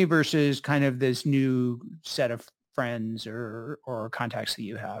family versus kind of this new set of friends or contacts that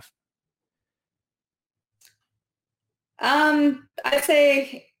you have? I'd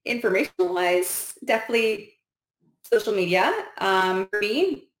say informational wise, definitely social media. For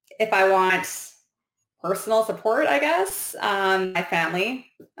me, if I want personal support, I guess, my family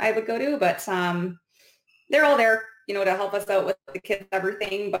I would go to, but they're all there, to help us out with the kids,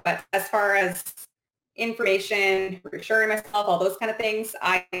 everything. But as far as information, reassuring myself, all those kind of things,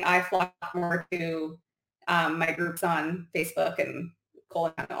 I flock more to my groups on Facebook and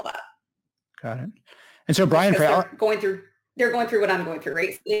Colin and all that. Got it. And so Brian, they're going through what I'm going through,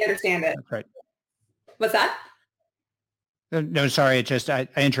 right? So they understand it. That's right. What's that? No, sorry. It just, I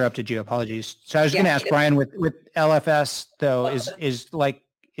interrupted you. Apologies. So I was going to ask Brian with LFS though,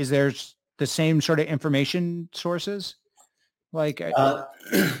 is there the same sort of information sources? Like, yeah,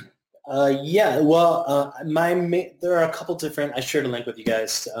 well, there are a couple different, I shared a link with you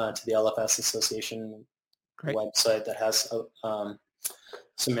guys to the LFS Association website that has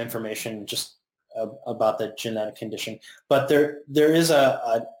some information just about the genetic condition. But there is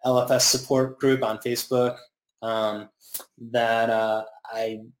a LFS support group on Facebook that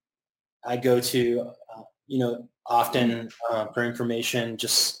I go to, often for information,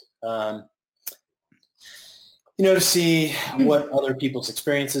 just to see what other people's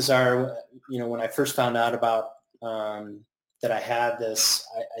experiences are. When I first found out about that I had this,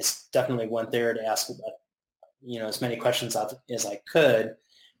 I definitely went there to ask about, as many questions as I could,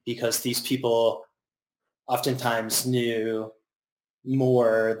 because these people oftentimes knew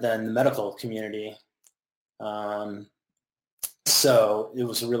more than the medical community. So it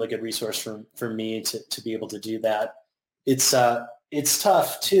was a really good resource for me to be able to do that. It's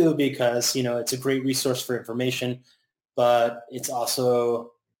tough too because, it's a great resource for information, but it's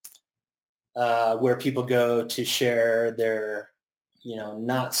also where people go to share their,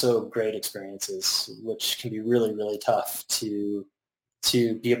 not so great experiences, which can be really, really tough to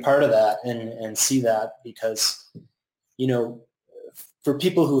be a part of that and see that because, for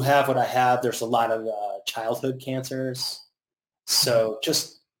people who have what I have, there's a lot of childhood cancers. So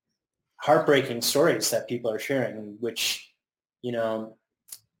just heartbreaking stories that people are sharing, which,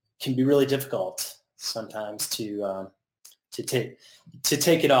 can be really difficult sometimes to take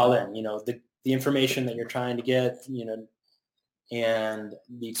it all in, the information that you're trying to get, and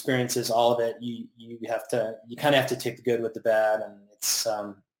the experiences, all of it, you kind of have to take the good with the bad. And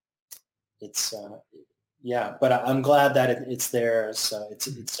yeah, but I'm glad that it's there. So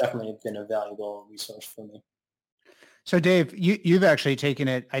it's definitely been a valuable resource for me. So Dave, you've actually taken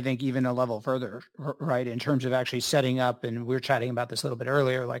it, I think, even a level further, right, in terms of actually setting up, and we were chatting about this a little bit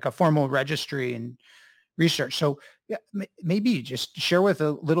earlier, like a formal registry and research. So yeah, maybe just share with a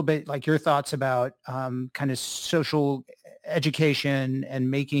little bit like your thoughts about kind of social education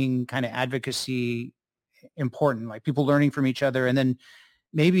and making kind of advocacy important, like people learning from each other, and then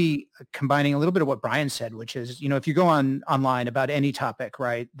maybe combining a little bit of what Brian said, which is, if you go online about any topic,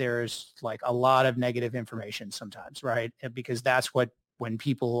 right, there's like a lot of negative information sometimes, right? Because that's when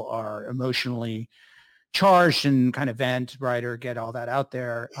people are emotionally charged and kind of vent, right, or get all that out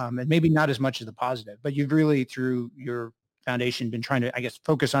there, and maybe not as much as the positive. But you've really, through your foundation, been trying to, I guess,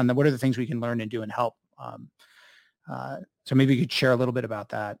 focus on what are the things we can learn and do and help. So maybe you could share a little bit about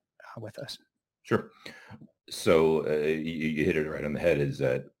that with us. Sure. So you hit it right on the head, is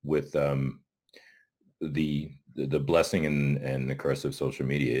that with the blessing and the curse of social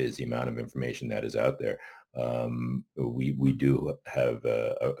media is the amount of information that is out there. We do have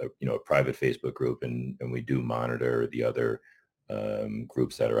a private Facebook group, and we do monitor the other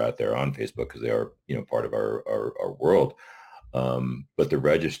groups that are out there on Facebook because they are part of our world. But the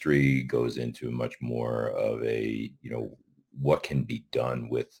registry goes into much more of a what can be done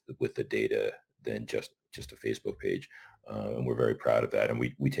with the data than just a Facebook page. And we're very proud of that. And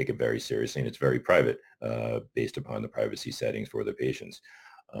we take it very seriously, and it's very private based upon the privacy settings for the patients.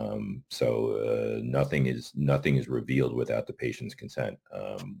 So nothing is revealed without the patient's consent,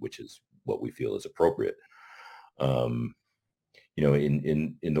 which is what we feel is appropriate. In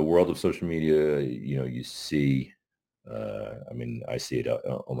the world of social media, you see, I see it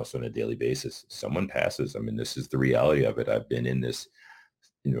almost on a daily basis. Someone passes. This is the reality of it. I've been in this,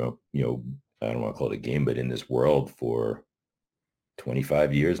 I don't want to call it a game, but in this world for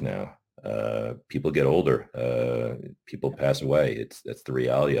 25 years now. People get older. People pass away. That's the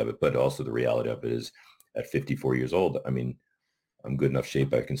reality of it. But also the reality of it is at 54 years old, I'm good enough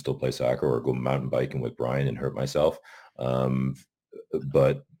shape. I can still play soccer or go mountain biking with Brian and hurt myself.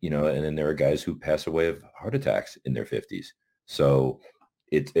 But, and then there are guys who pass away of heart attacks in their 50s. So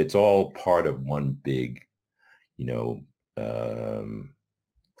it's all part of one big,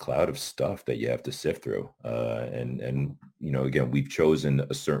 cloud of stuff that you have to sift through. And again, we've chosen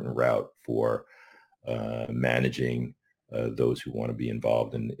a certain route for managing those who want to be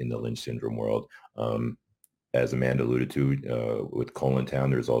involved in the Lynch syndrome world. As Amanda alluded to, with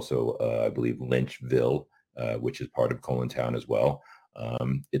Town, there's also, I believe, Lynchville, which is part of Town as well.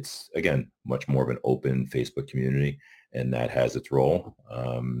 It's, again, much more of an open Facebook community, and that has its role.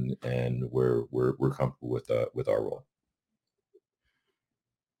 And we're comfortable with our role.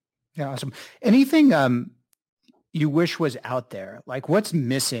 Yeah, awesome. Anything you wish was out there? Like, what's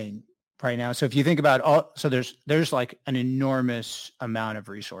missing right now? So if you think about there's like an enormous amount of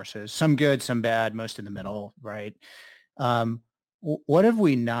resources, some good, some bad, most in the middle, right? What have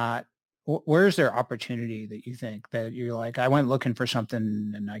we not? Where is there opportunity that you think that you're like, I went looking for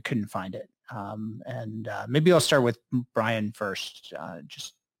something and I couldn't find it? Maybe I'll start with Brian first.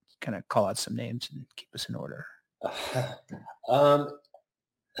 Just kind of call out some names and keep us in order.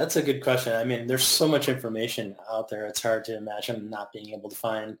 That's a good question. There's so much information out there. It's hard to imagine not being able to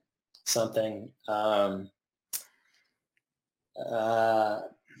find something. But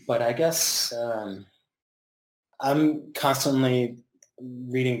I guess I'm constantly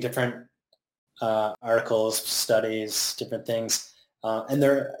reading different articles, studies, different things, and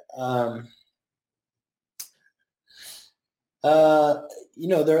they're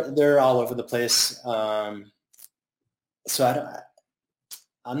they're all over the place. So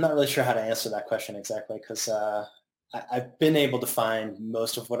I'm not really sure how to answer that question exactly, because I've been able to find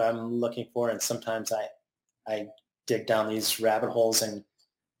most of what I'm looking for, and sometimes I dig down these rabbit holes and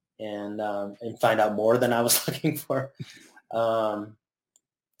find out more than I was looking for.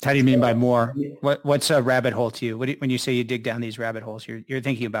 How do you mean by more? What's a rabbit hole to you? When you say you dig down these rabbit holes, you're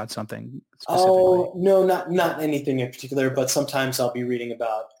thinking about something specifically? Oh, no, not anything in particular, but sometimes I'll be reading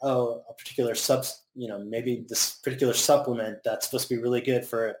about, a particular maybe this particular supplement that's supposed to be really good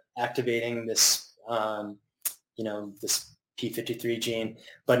for activating this, this P53 gene.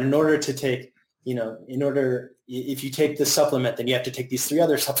 But in order to take, if you take this supplement, then you have to take these 3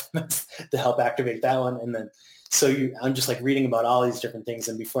 other supplements to help activate that one. And then, I'm just like reading about all these different things.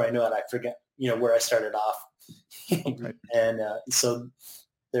 And before I know it, I forget, where I started off. Right. And so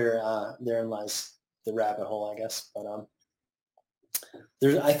therein lies the rabbit hole, I guess.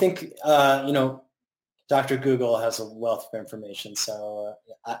 But I think, Dr. Google has a wealth of information. So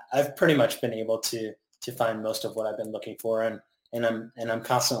I've pretty much been able to find most of what I've been looking for, and I'm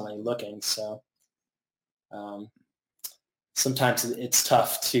constantly looking. So sometimes it's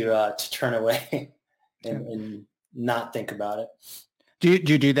tough to turn away and not think about it. Do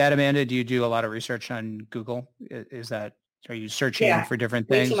you do that, Amanda? Do you do a lot of research on Google? Are you searching for different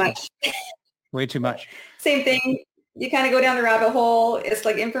things? Way too much. Way too much. Same thing. You kind of go down the rabbit hole. It's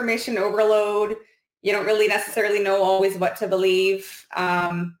like information overload. You don't really necessarily know always what to believe.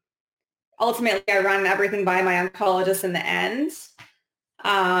 Ultimately, I run everything by my oncologist in the end.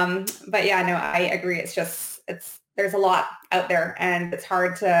 But yeah, no, I agree. There's a lot out there, and it's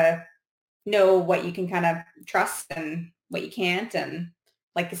hard to know what you can kind of trust and what you can't. And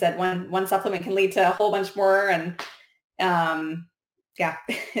like you said, one supplement can lead to a whole bunch more. And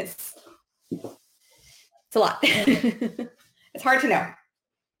it's a lot. It's hard to know.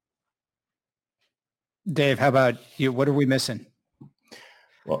 Dave, how about you? What are we missing?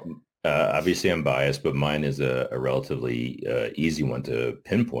 Well, obviously I'm biased, but mine is a relatively easy one to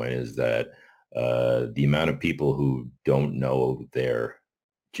pinpoint, is that the amount of people who don't know their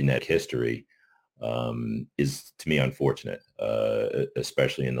genetic history is, to me, unfortunate,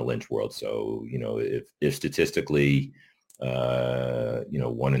 especially in the Lynch world. So, if statistically, 1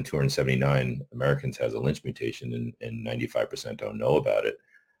 in 279 Americans has a Lynch mutation and 95% don't know about it,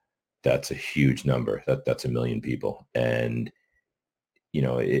 that's a huge number. That's 1 million people. And,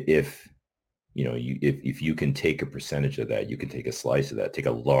 if if you can take a percentage of that, you can take a slice of that, take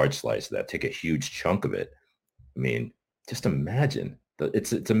a large slice of that, take a huge chunk of it. I mean, just imagine.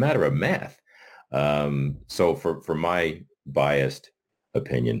 It's a matter of math. So for my biased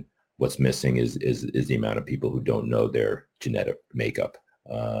opinion, what's missing is the amount of people who don't know their genetic makeup.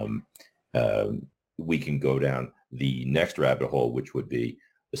 We can go down the next rabbit hole, which would be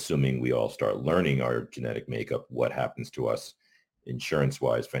assuming we all start learning our genetic makeup, what happens to us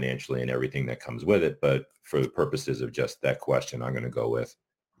insurance-wise, financially, and everything that comes with it. But for the purposes of just that question, I'm going to go with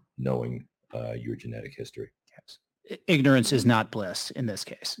knowing your genetic history. Yes. Ignorance is not bliss in this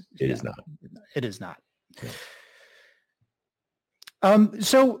case. It is not. It is not. Yeah.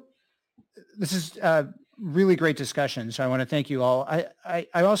 So this is a really great discussion. So I want to thank you all. I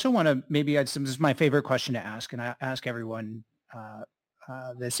also want to this is my favorite question to ask, and I ask everyone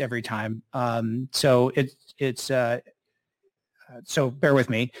this every time. So so bear with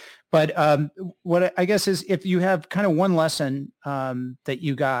me. But what I guess is, if you have kind of one lesson that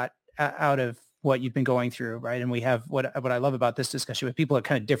you got out of what you've been going through, right? And we have what I love about this discussion with people at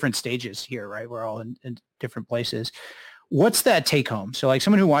kind of different stages here, right? We're all in different places. What's that take home? So like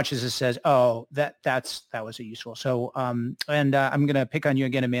someone who watches this says, oh, that was a useful. So I'm going to pick on you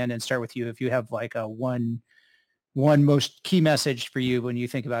again, Amanda, and start with you. If you have like a one most key message for you when you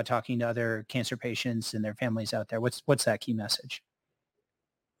think about talking to other cancer patients and their families out there, what's that key message?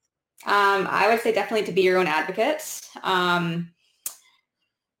 I would say definitely to be your own advocate.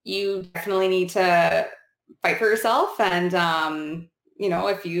 You definitely need to fight for yourself. And,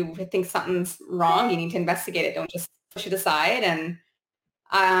 if you think something's wrong, you need to investigate it. Don't just push it aside. And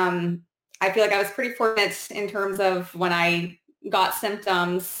I feel like I was pretty fortunate in terms of when I got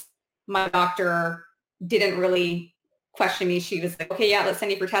symptoms, my doctor didn't really question me. She was like, okay, yeah, let's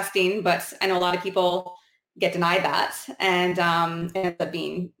send you for testing. But I know a lot of people get denied that. And it ends up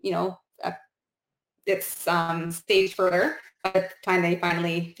being, it's staged further by the time they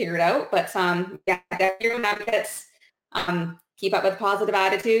finally figure it out. But your own advocates, keep up with positive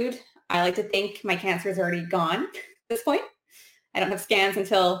attitude. I like to think my cancer is already gone at this point. I don't have scans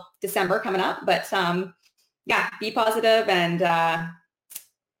until December coming up, but be positive and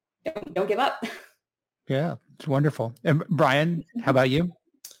don't give up. Yeah, it's wonderful. And Brian, how about you?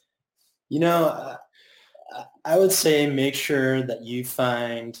 I would say make sure that you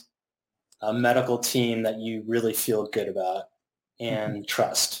find a medical team that you really feel good about and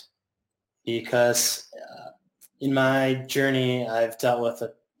trust. Because in my journey, I've dealt with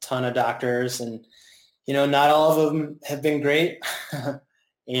a ton of doctors, and, not all of them have been great.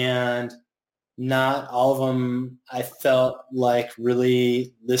 And not all of them, I felt like,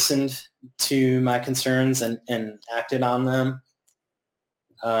 really listened to my concerns and acted on them.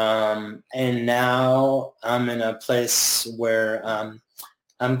 And now I'm in a place where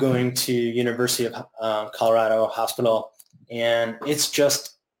I'm going to University of Colorado Hospital, and it's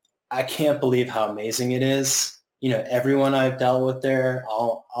just, I can't believe how amazing it is. Everyone I've dealt with there,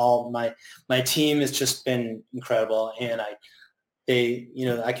 all my team has just been incredible, and I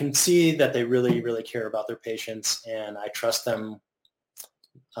can see that they really, really care about their patients, and I trust them,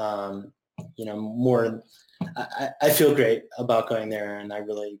 more. I feel great about going there, and I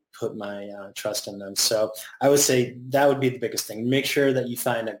really put my trust in them. So I would say that would be the biggest thing. Make sure that you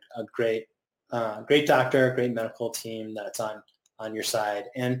find a great doctor, a great medical team that's on your side.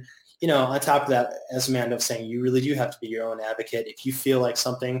 And, on top of that, as Amanda was saying, you really do have to be your own advocate. If you feel like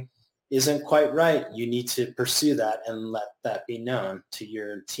something isn't quite right, you need to pursue that and let that be known to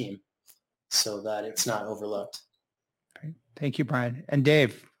your team so that it's not overlooked. Great. Thank you, Brian. And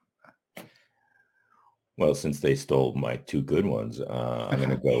Dave. Well, since they stole my two good ones, I'm going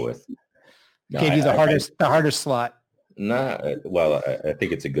to go with. Gave you the hardest slot. Well, I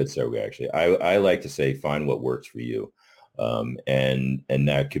think it's a good segue, actually. I like to say find what works for you. And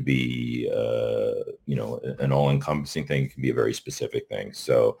that could be, an all-encompassing thing. It can be a very specific thing.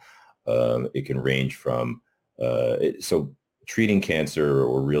 So it can range from, so treating cancer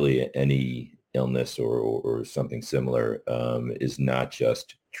or really any illness or something similar is not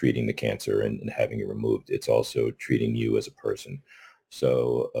just treating the cancer and having it removed. It's also treating you as a person.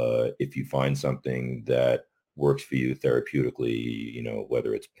 So if you find something that works for you therapeutically,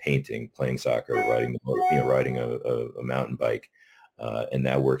 whether it's painting, playing soccer, riding a mountain bike, and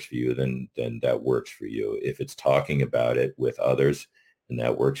that works for you, then that works for you. If it's talking about it with others and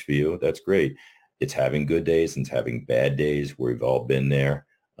that works for you, that's great. It's having good days and it's having bad days. We've all been there.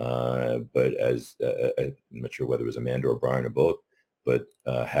 But as I'm not sure whether it was Amanda or Brian or both, but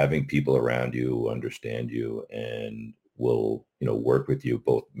having people around you who understand you and will work with you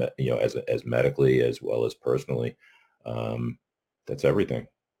both as medically as well as personally, that's everything.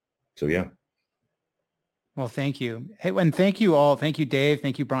 So yeah. Well, thank you. Hey, and thank you all. Thank you, Dave.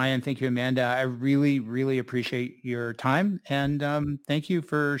 Thank you, Brian. Thank you, Amanda. I really, really appreciate your time. And thank you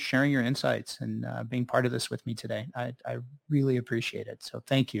for sharing your insights and being part of this with me today. I really appreciate it. So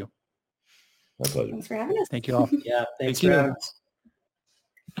thank you. My pleasure. Thanks for having us. Thank you all. Yeah, thanks Thank for you. having us.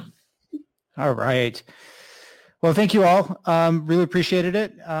 All right. Well, thank you all. Really appreciated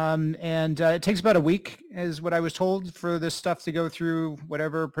it. And it takes about a week, is what I was told, for this stuff to go through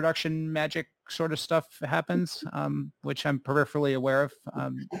whatever production magic sort of stuff happens, which I'm peripherally aware of,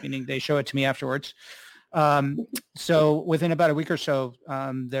 meaning they show it to me afterwards. So within about a week or so,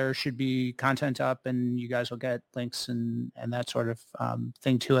 there should be content up, and you guys will get links and that sort of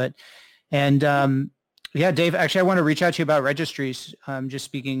thing to it. And yeah, Dave, actually, I want to reach out to you about registries. Just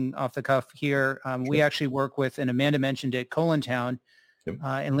speaking off the cuff here, we actually work with, and Amanda mentioned it, Town Yep.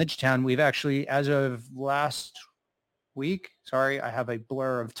 in Lynchtown. We've actually, as of last week, sorry, I have a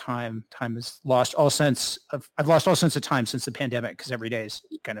blur of time. Time has lost all sense of, I've lost all sense of time since the pandemic, because every day is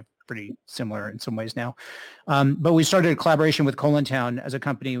kind of pretty similar in some ways now. But we started a collaboration with Town as a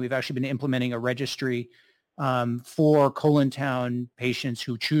company. We've actually been implementing a registry for Town patients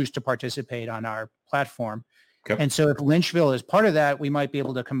who choose to participate on our platform. Okay. And so if Lynchville is part of that, we might be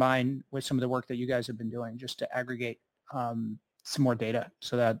able to combine with some of the work that you guys have been doing just to aggregate some more data.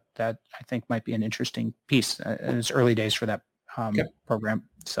 So that I think might be an interesting piece. And it's early days for that program.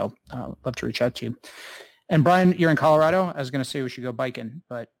 So love to reach out to you. And Brian, you're in Colorado. I was going to say we should go biking,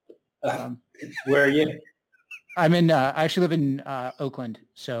 but Where are you? I'm in, I actually live in Oakland.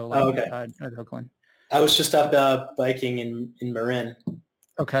 So North Oakland. I was just up biking in Marin.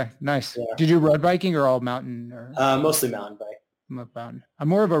 Okay, nice. Yeah. Did you road biking or all mountain? Or Mostly mountain bike. mountain? I'm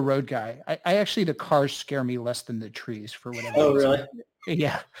more of a road guy. I actually, the cars scare me less than the trees for whatever Oh, reason. really?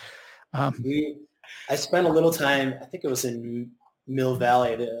 Yeah. I spent a little time, I think it was in Mill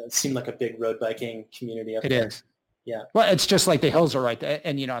Valley. It seemed like a big road biking community up It there. is. Yeah. Well, it's just like the hills are right there.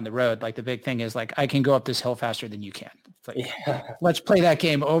 And, on the road, like the big thing is like, I can go up this hill faster than you can. It's like, let's play that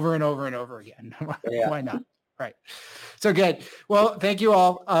game over and over and over again. Why not? Right. So good. Well, thank you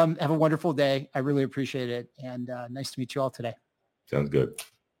all. Have a wonderful day. I really appreciate it. And nice to meet you all today. Sounds good.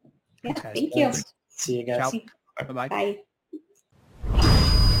 Yeah, Thanks, guys. thank you. See you guys. Ciao. Bye-bye. Bye.